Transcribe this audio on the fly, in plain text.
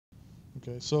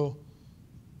Okay, so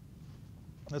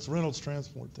that's Reynolds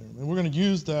transport theorem. And we're going to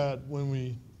use that when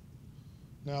we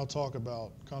now talk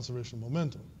about conservation of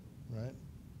momentum, right?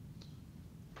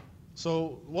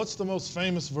 So what's the most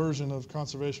famous version of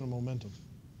conservation of momentum?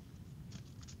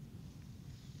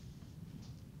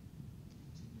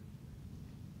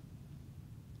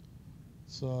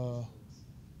 So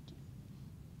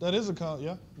that is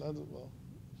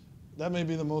that may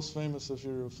be the most famous if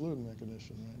you're a fluid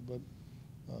mechanician, right? But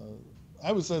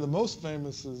I would say the most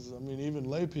famous is, I mean, even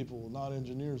lay people, not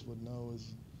engineers, would know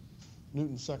is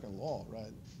Newton's second law,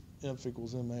 right? F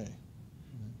equals ma. Right?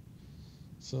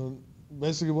 So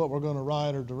basically what we're going to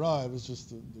write or derive is just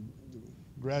the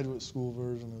graduate school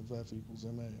version of F equals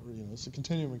ma, or it's a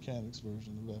continuum mechanics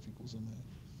version of F equals ma.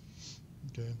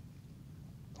 Okay.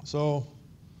 So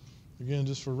again,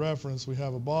 just for reference, we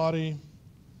have a body,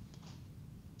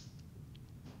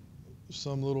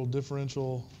 some little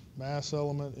differential mass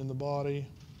element in the body,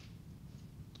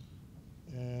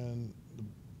 and the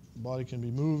body can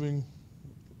be moving,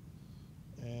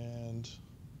 and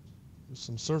there's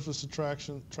some surface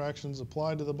attractions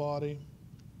applied to the body,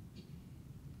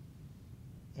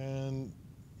 and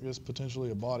I guess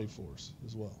potentially a body force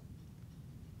as well,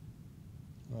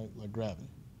 right, like gravity.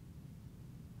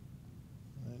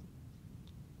 Right.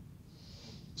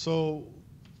 So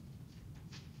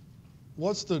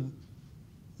what's the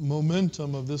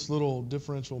momentum of this little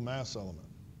differential mass element?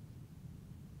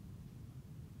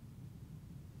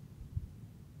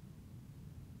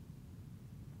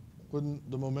 Wouldn't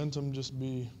the momentum just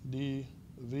be dv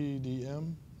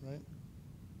dm, right?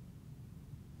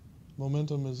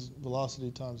 Momentum is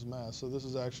velocity times mass, so this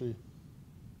is actually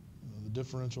the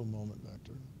differential moment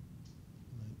vector.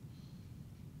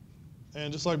 Right?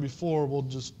 And just like before, we'll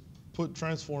just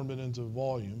transform it into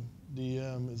volume.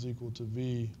 dm is equal to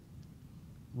v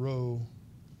rho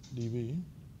dv.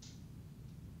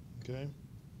 Okay?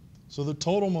 So the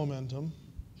total momentum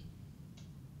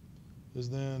is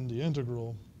then the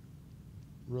integral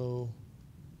rho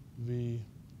v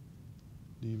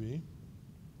dv.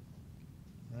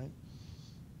 Right?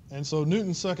 And so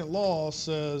Newton's second law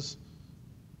says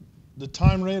the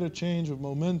time rate of change of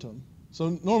momentum.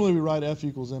 So normally we write F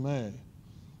equals ma,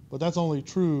 but that's only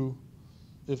true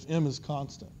if m is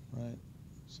constant, right?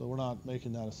 So we're not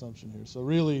making that assumption here. So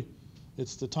really,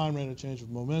 it's the time rate of change of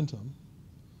momentum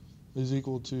is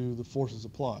equal to the forces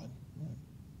applied, right?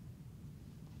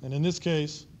 And in this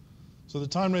case, so the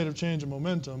time rate of change of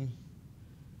momentum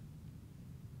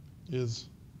is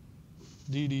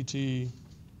d dt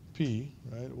p,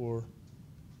 right, or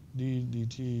d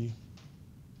dt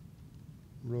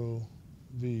rho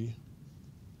v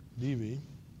dv.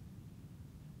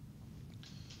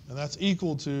 And that's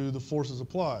equal to the forces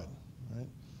applied, right?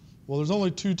 Well, there's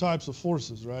only two types of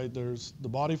forces, right? There's the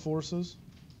body forces,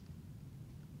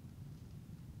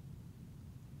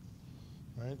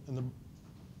 right? And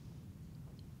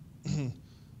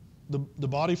the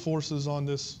body forces on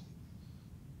this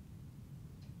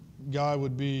guy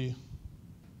would be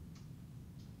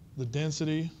the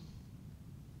density.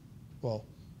 Well,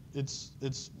 it's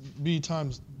B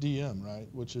times dm, right?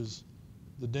 Which is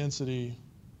the density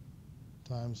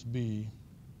times B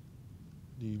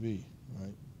dV,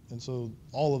 right? And so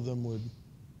all of them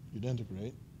you'd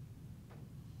integrate,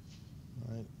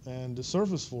 right? And the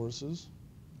surface forces,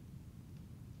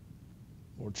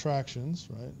 or tractions,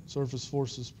 right? Surface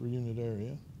forces per unit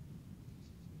area.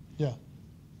 Yeah.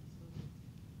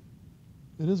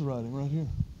 It is writing right here.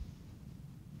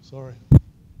 Sorry.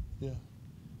 Yeah.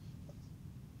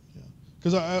 Yeah.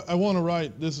 Because I want to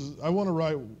write I want to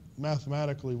write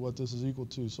mathematically what this is equal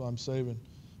to, so I'm saving,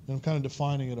 and I'm kind of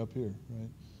defining it up here, right?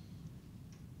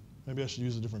 Maybe I should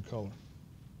use a different color.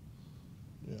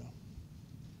 Yeah.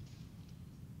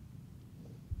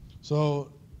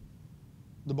 So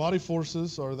the body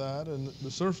forces are that, and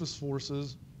the surface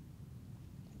forces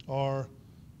are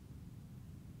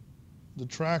the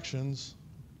tractions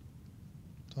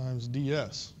times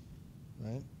ds,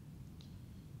 right?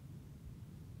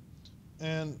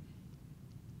 And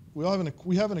we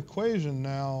have an equation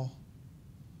now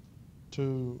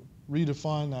to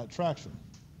redefine that traction,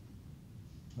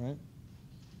 right?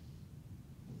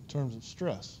 In terms of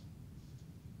stress.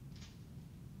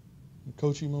 The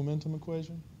Cauchy momentum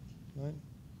equation, right?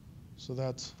 So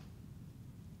that's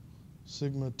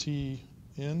sigma t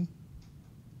n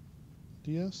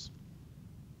ds.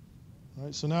 All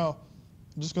right, so now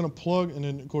I'm just going to plug and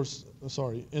then, of course,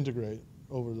 integrate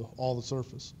over all the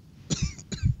surface.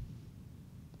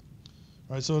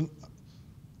 All right, so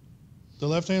the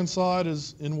left-hand side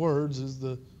is, in words, is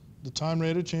the time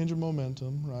rate of change of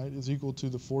momentum, right, is equal to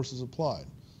the forces applied.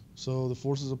 So the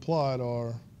forces applied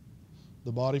are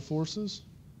the body forces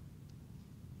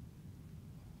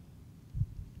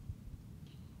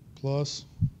plus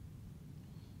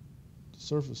the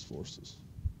surface forces.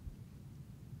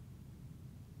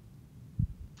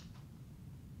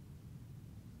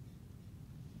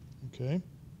 Okay.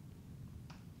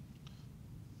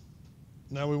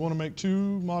 Now we want to make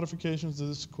two modifications to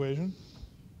this equation.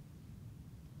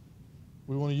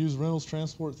 We want to use Reynolds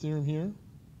transport theorem here,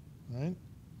 right?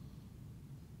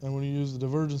 And we're going to use the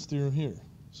divergence theorem here.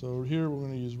 So here we're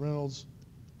going to use Reynolds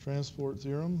transport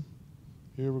theorem.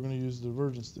 Here we're going to use the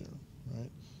divergence theorem, right?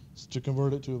 So to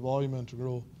convert it to a volume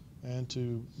integral and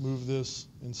to move this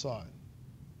inside,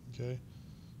 okay?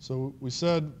 So we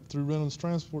said through Reynolds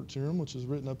transport theorem, which is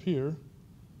written up here,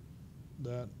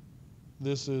 that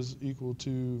this is equal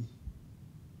to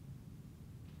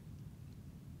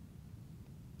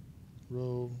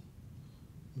rho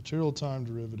material time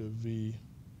derivative v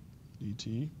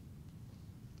dt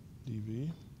dv.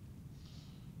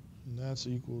 And that's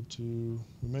equal to,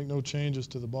 we make no changes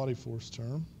to the body force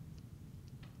term.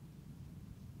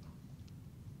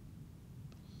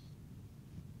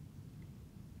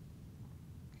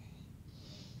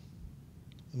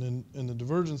 And then in the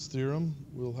divergence theorem,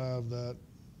 we'll have that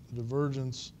the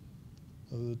divergence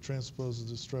of the transpose of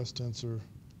the stress tensor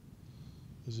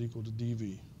is equal to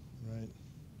dv, right?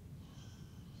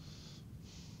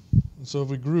 And so if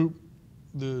we group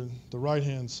the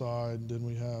right-hand side, then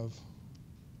we have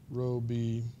rho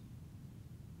b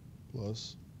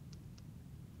plus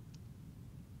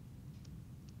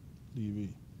dv,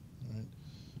 right?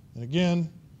 And again,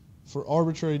 for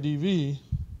arbitrary dv,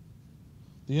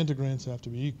 the integrands have to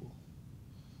be equal.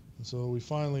 And so we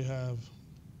finally have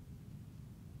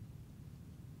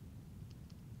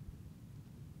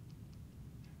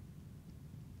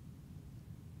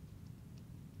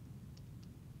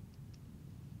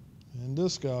and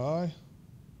this guy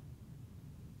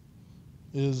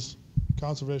is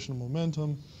conservation of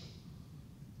momentum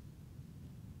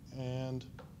and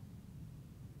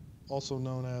also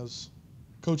known as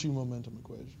Cauchy momentum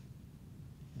equation.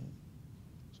 Right?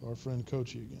 So our friend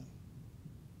Cauchy again.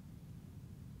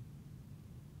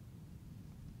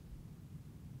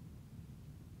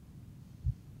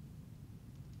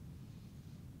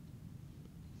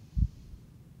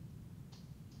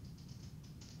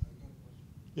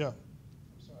 Yeah.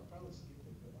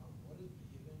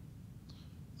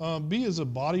 B is a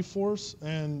body force,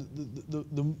 and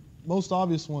the most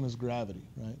obvious one is gravity,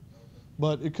 right? Okay.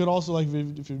 But it could also, like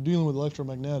if you're dealing with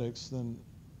electromagnetics, then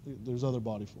there's other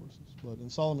body forces. But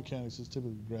in solid mechanics, it's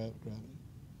typically gravity.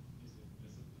 Is it the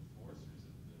force or is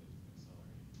it the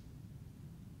accelerating?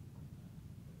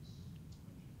 Because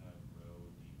when you have rho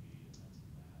dv and that's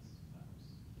mass times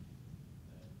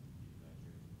that you've got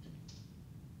your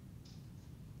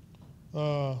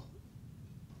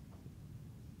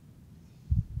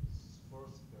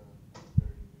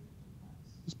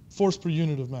force per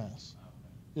unit of mass.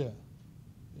 okay. Yeah.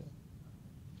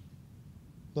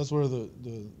 That's where the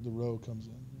rho comes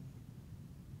in.